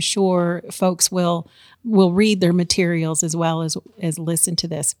though I'm sure folks will read their materials as well as listen to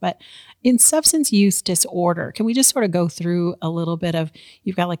this. But in substance use disorder, can we just sort of go through a little bit of,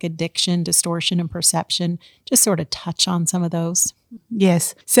 you've got addiction, distortion, and perception, just sort of touch on some of those?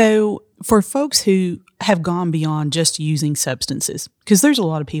 Yes. So for folks who have gone beyond just using substances, because there's a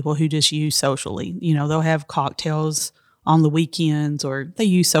lot of people who just use socially, they'll have cocktails on the weekends, or they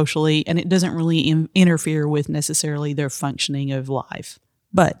use socially, and it doesn't really interfere with necessarily their functioning of life.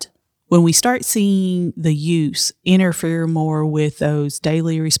 But when we start seeing the use interfere more with those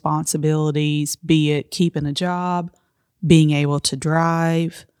daily responsibilities, be it keeping a job, being able to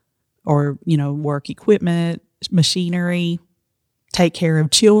drive, or, work equipment, machinery, take care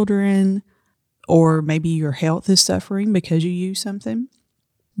of children, or maybe your health is suffering because you use something,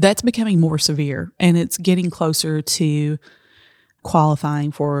 that's becoming more severe, and it's getting closer to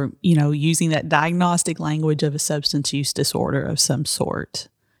qualifying for, using that diagnostic language of a substance use disorder of some sort.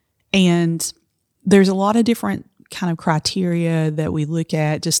 And there's a lot of different kind of criteria that we look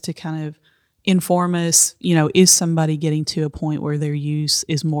at just to kind of inform us, is somebody getting to a point where their use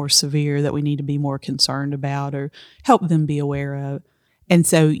is more severe that we need to be more concerned about or help them be aware of. And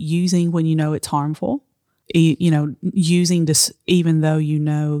so using when you know it's harmful, using this even though you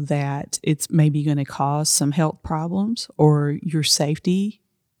know that it's maybe going to cause some health problems or your safety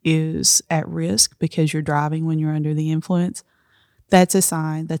is at risk because you're driving when you're under the influence, that's a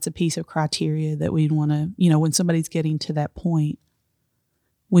sign, that's a piece of criteria that we'd want to, when somebody's getting to that point,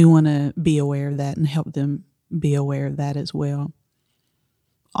 we want to be aware of that and help them be aware of that as well.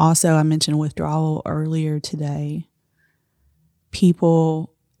 Also, I mentioned withdrawal earlier today.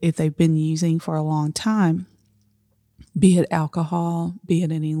 People, if they've been using for a long time, be it alcohol, be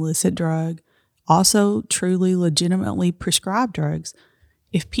it an illicit drug, also truly legitimately prescribed drugs,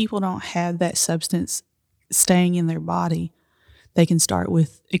 if people don't have that substance staying in their body, they can start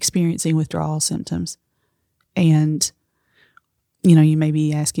with experiencing withdrawal symptoms. And, you may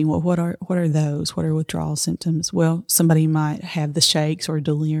be asking, well, what are those? What are withdrawal symptoms? Well, somebody might have the shakes or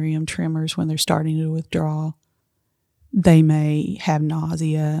delirium tremors when they're starting to withdraw. They may have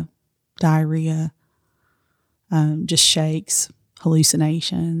nausea, diarrhea, just shakes,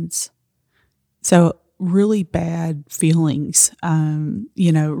 hallucinations. So really bad feelings,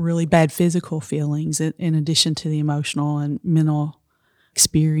 really bad physical feelings in addition to the emotional and mental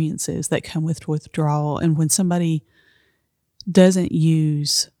experiences that come with withdrawal. And when somebody doesn't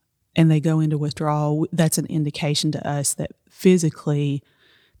use and they go into withdrawal, that's an indication to us that physically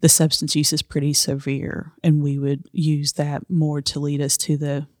the substance use is pretty severe, and we would use that more to lead us to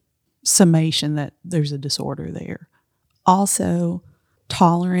the summation that there's a disorder there. Also,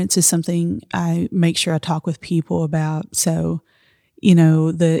 tolerance is something I make sure I talk with people about. So,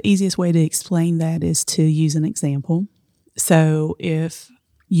 the easiest way to explain that is to use an example. So if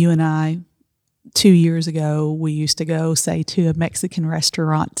you and I, 2 years ago, we used to go, say, to a Mexican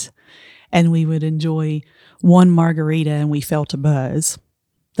restaurant, and we would enjoy one margarita and we felt a buzz.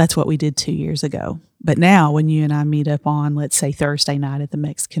 That's what we did 2 years ago. But now when you and I meet up on, let's say, Thursday night at the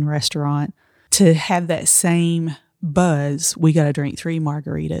Mexican restaurant, to have that same buzz, we got to drink 3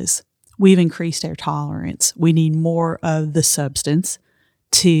 margaritas. We've increased our tolerance. We need more of the substance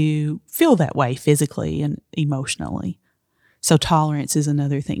to feel that way physically and emotionally. So tolerance is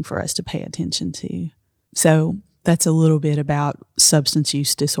another thing for us to pay attention to. So that's a little bit about substance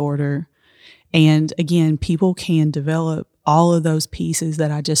use disorder. And again, people can develop all of those pieces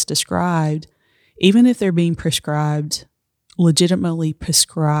that I just described, even if they're being legitimately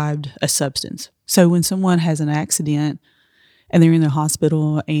prescribed a substance. So when someone has an accident and they're in the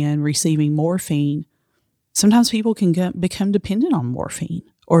hospital and receiving morphine, sometimes people can become dependent on morphine.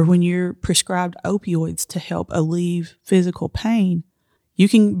 Or when you're prescribed opioids to help alleviate physical pain, you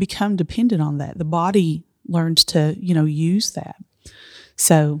can become dependent on that. The body learns to, use that.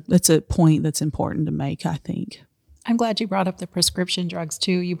 So that's a point that's important to make, I think. I'm glad you brought up the prescription drugs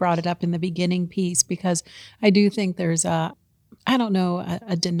too. You brought it up in the beginning piece because I do think there's a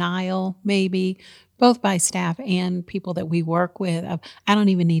denial maybe, both by staff and people that we work with, of I don't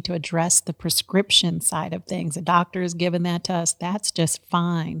even need to address the prescription side of things. A doctor has given that to us. That's just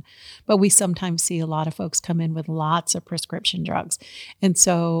fine. But we sometimes see a lot of folks come in with lots of prescription drugs. And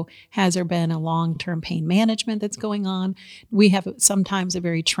so has there been a long-term pain management that's going on? We have sometimes a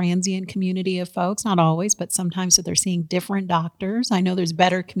very transient community of folks, not always, but sometimes that they're seeing different doctors. I know there's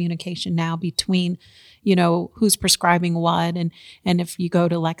better communication now between who's prescribing what. And if you go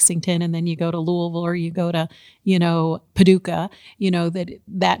to Lexington and then you go to Louisville or you go to, Paducah,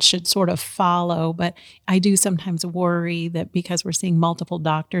 that should sort of follow. But I do sometimes worry that because we're seeing multiple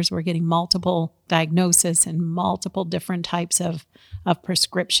doctors, we're getting multiple diagnoses and multiple different types of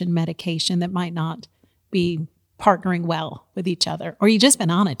prescription medication that might not be partnering well with each other, or you've just been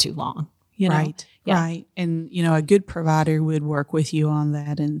on it too long. Right. Yeah. Right. And, a good provider would work with you on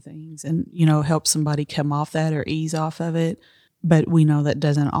that and things and, help somebody come off that or ease off of it. But we know that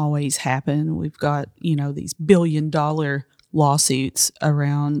doesn't always happen. We've got, these billion-dollar lawsuits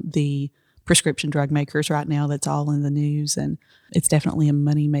around the prescription drug makers right now. That's all in the news. And it's definitely a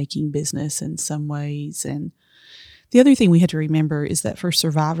money-making business in some ways. And the other thing we have to remember is that for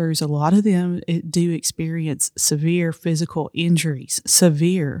survivors, a lot of them do experience severe physical injuries,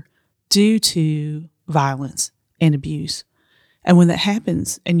 due to violence and abuse. And when that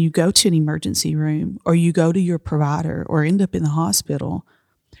happens and you go to an emergency room or you go to your provider or end up in the hospital,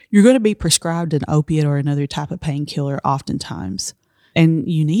 you're going to be prescribed an opiate or another type of painkiller oftentimes, and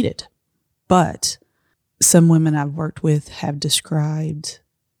you need it. But some women I've worked with have described,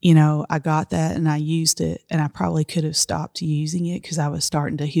 I got that and I used it, and I probably could have stopped using it because I was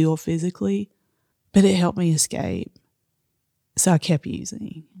starting to heal physically, but it helped me escape. So I kept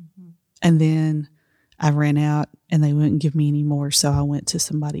using. Mm-hmm. And then I ran out and they wouldn't give me any more. So I went to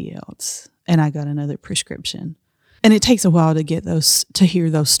somebody else and I got another prescription. And it takes a while to hear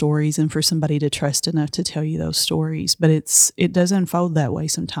those stories and for somebody to trust enough to tell you those stories. But it does unfold that way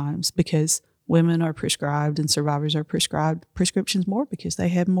sometimes because women are prescribed and survivors are prescribed prescriptions more because they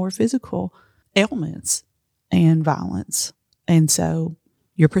have more physical ailments and violence. And so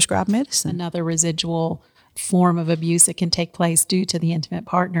you're prescribed medicine. Another residual form of abuse that can take place due to the intimate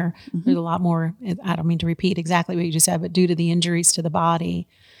partner. Mm-hmm. There's a lot more, I don't mean to repeat exactly what you just said, but due to the injuries to the body,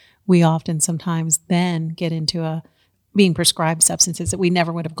 we often sometimes then get into being prescribed substances that we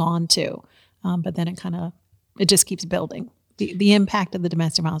never would have gone to. But then it just keeps building. The impact of the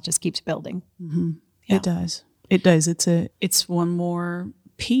domestic violence just keeps building. Mm-hmm. Yeah. It does. It's one more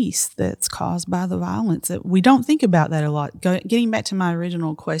piece that's caused by the violence that we don't think about that a lot. Getting back to my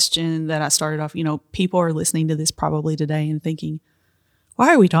original question that I started off, people are listening to this probably today and thinking,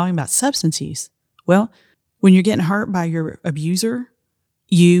 why are we talking about substance use? Well, when you're getting hurt by your abuser,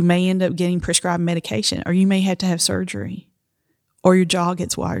 you may end up getting prescribed medication, or you may have to have surgery, or your jaw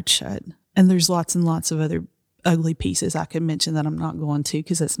gets wired shut. And there's lots and lots of other ugly pieces I could mention that I'm not going to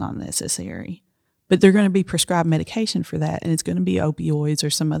because that's not necessary. But they're going to be prescribed medication for that, and it's going to be opioids or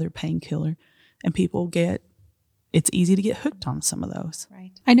some other painkiller. And it's easy to get hooked on some of those.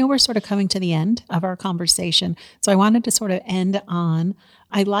 Right. I know we're sort of coming to the end of our conversation, so I wanted to sort of end on,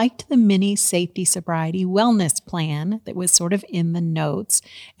 I liked the mini safety sobriety wellness plan that was sort of in the notes.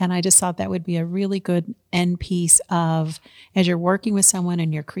 And I just thought that would be a really good end piece of, as you're working with someone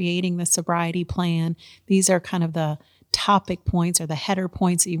and you're creating the sobriety plan, these are kind of the topic points or the header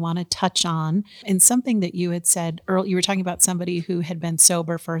points that you want to touch on. And something that you had said earlier, you were talking about somebody who had been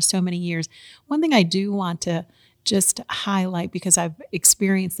sober for so many years. One thing I do want to just highlight, because I've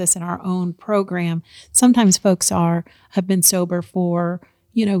experienced this in our own program, sometimes folks have been sober for,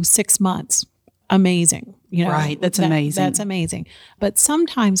 6 months. Amazing. Right. That's amazing. That's amazing. But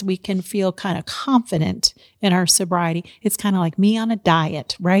sometimes we can feel kind of confident in our sobriety. It's kind of like me on a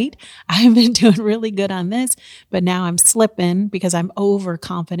diet, right? I've been doing really good on this, but now I'm slipping because I'm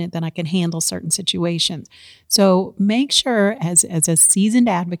overconfident that I can handle certain situations. So make sure as a seasoned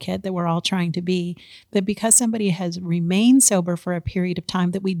advocate that we're all trying to be, that because somebody has remained sober for a period of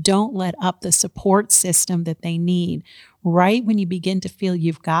time, that we don't let up the support system that they need. Right when you begin to feel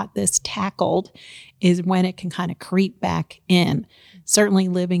you've got this tackled is when it can kind of creep back in. Certainly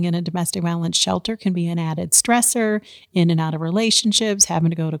living in a domestic violence shelter can be an added stressor, in and out of relationships,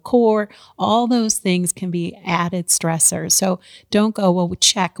 having to go to court, all those things can be added stressors. So don't go, well,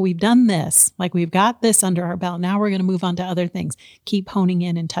 check, we've done this, like we've got this under our belt. Now we're going to move on to other things. Keep honing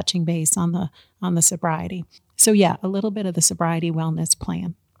in and touching base on the sobriety. So yeah, a little bit of the sobriety wellness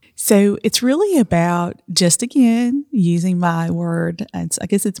plan. So it's really about, just again, using my word, I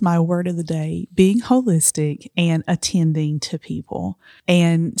guess it's my word of the day, being holistic and attending to people.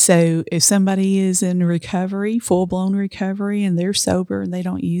 And so if somebody is in recovery, full-blown recovery, and they're sober and they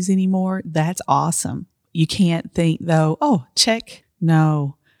don't use anymore, that's awesome. You can't think though, oh, check.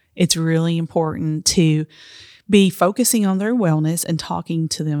 No, it's really important to be focusing on their wellness and talking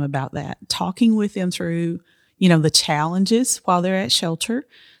to them about that, talking with them through, the challenges while they're at shelter,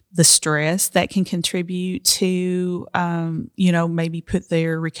 the stress that can contribute to, maybe put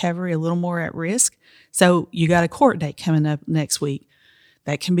their recovery a little more at risk. So you got a court date coming up next week.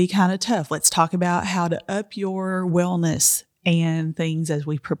 That can be kind of tough. Let's talk about how to up your wellness and things as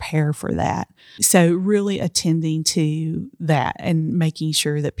we prepare for that. So really attending to that and making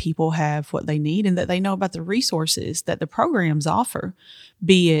sure that people have what they need and that they know about the resources that the programs offer,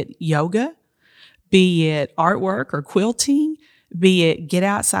 be it yoga, be it artwork or quilting, be it get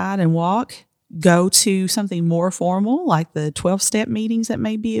outside and walk, go to something more formal like the 12-step meetings that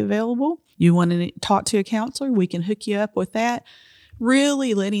may be available. You want to talk to a counselor, we can hook you up with that.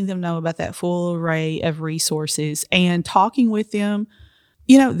 Really letting them know about that full array of resources and talking with them.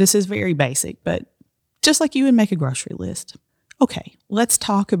 This is very basic, but just like you would make a grocery list. Okay, let's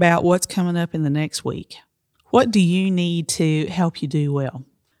talk about what's coming up in the next week. What do you need to help you do well?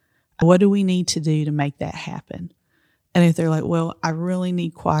 What do we need to do to make that happen? And if they're like, well, I really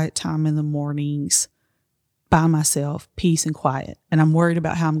need quiet time in the mornings by myself, peace and quiet, and I'm worried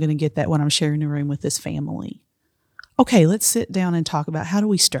about how I'm going to get that when I'm sharing a room with this family. Okay, let's sit down and talk about how do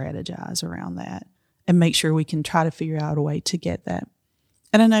we strategize around that and make sure we can try to figure out a way to get that.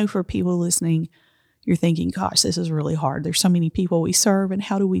 And I know for people listening, you're thinking, gosh, this is really hard. There's so many people we serve, and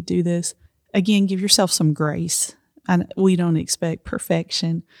how do we do this? Again, give yourself some grace. And we don't expect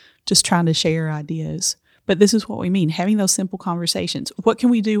perfection, just trying to share ideas. But this is what we mean, having those simple conversations. What can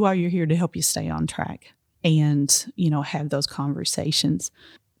we do while you're here to help you stay on track? And, have those conversations.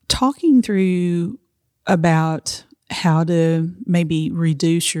 Talking through about how to maybe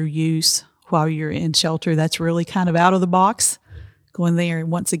reduce your use while you're in shelter, that's really kind of out of the box, going there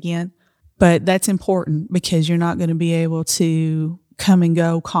once again. But that's important because you're not going to be able to come and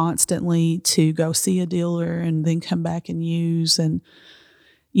go constantly to go see a dealer and then come back and use. And,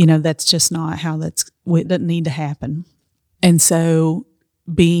 that's just not how it doesn't need to happen. And so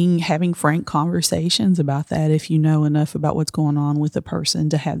having frank conversations about that, if you know enough about what's going on with the person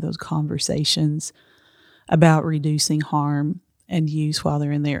to have those conversations about reducing harm and use while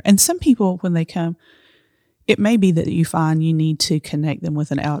they're in there. And some people, when they come, it may be that you find you need to connect them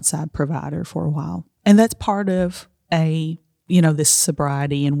with an outside provider for a while. And that's part of this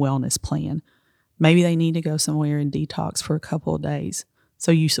sobriety and wellness plan. Maybe they need to go somewhere and detox for a couple of days.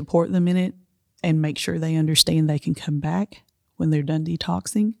 So you support them in it and make sure they understand they can come back when they're done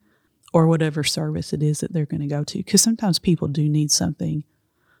detoxing, or whatever service it is that they're going to go to. Because sometimes people do need something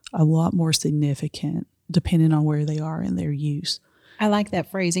a lot more significant depending on where they are in their use. I like that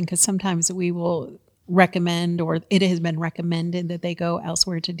phrasing because sometimes we will recommend, or it has been recommended, that they go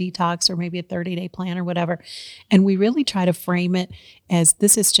elsewhere to detox or maybe a 30-day plan or whatever. And we really try to frame it as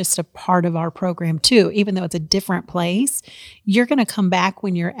this is just a part of our program too. Even though it's a different place, you're going to come back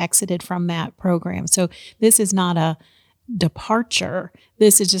when you're exited from that program. So this is not a departure.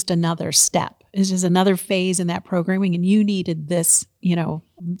 This is just another step. It's just another phase in that programming. And you needed this, you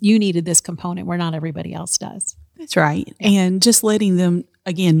needed this component where not everybody else does. That's right. Yeah. And just letting them,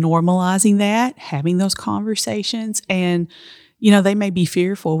 again, normalizing that, having those conversations. And, they may be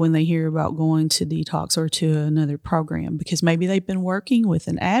fearful when they hear about going to detox or to another program because maybe they've been working with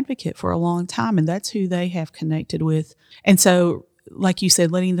an advocate for a long time and that's who they have connected with. And so, like you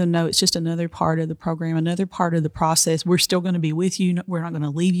said, letting them know it's just another part of the program, another part of the process. We're still going to be with you. We're not going to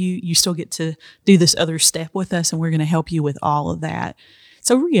leave you. You still get to do this other step with us, and we're going to help you with all of that.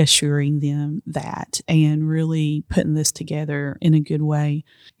 So reassuring them that and really putting this together in a good way.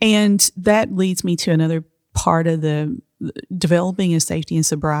 And that leads me to another part of the developing a safety and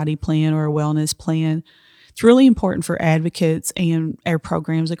sobriety plan or a wellness plan. It's really important for advocates and our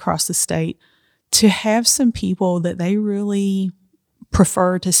programs across the state to have some people that they really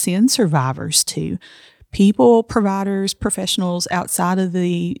prefer to send survivors to. People, providers, professionals outside of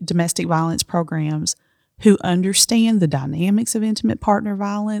the domestic violence programs who understand the dynamics of intimate partner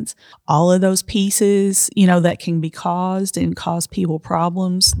violence, all of those pieces, that can be caused and cause people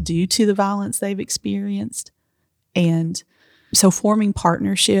problems due to the violence they've experienced. And so forming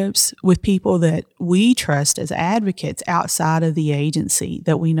partnerships with people that we trust as advocates outside of the agency,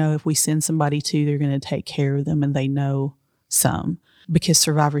 that we know if we send somebody to, they're going to take care of them and they know some. Because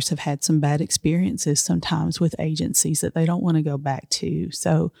survivors have had some bad experiences sometimes with agencies that they don't want to go back to.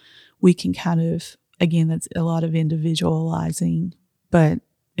 So we can kind of, again, that's a lot of individualizing, but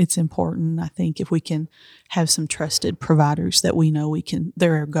it's important, I think, if we can have some trusted providers that we know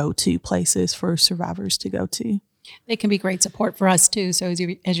they're our go-to places for survivors to go to. They can be great support for us too. So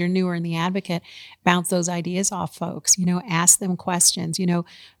as you're newer in the advocate, bounce those ideas off folks, ask them questions.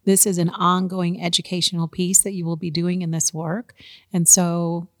 This is an ongoing educational piece that you will be doing in this work. And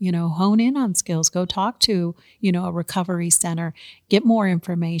so, hone in on skills, go talk to, a recovery center, get more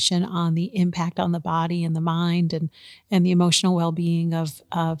information on the impact on the body and the mind and the emotional well-being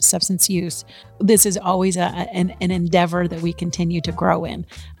of substance use. This is always an endeavor that we continue to grow in.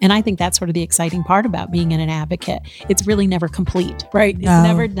 And I think that's sort of the exciting part about being an advocate. It's really never complete, right? It's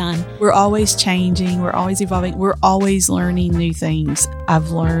never done. We're always changing. We're always evolving. We're always learning new things. I've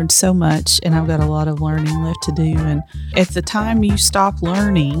learned so much and I've got a lot of learning left to do. And at the time you stop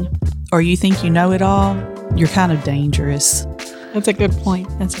learning or you think you know it all, you're kind of dangerous. That's a good point.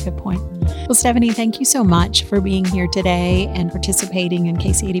 Well, Stephanie, thank you so much for being here today and participating in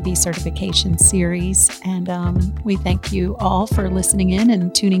KCADV certification series. And we thank you all for listening in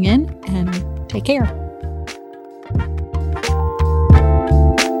and tuning in, and take care.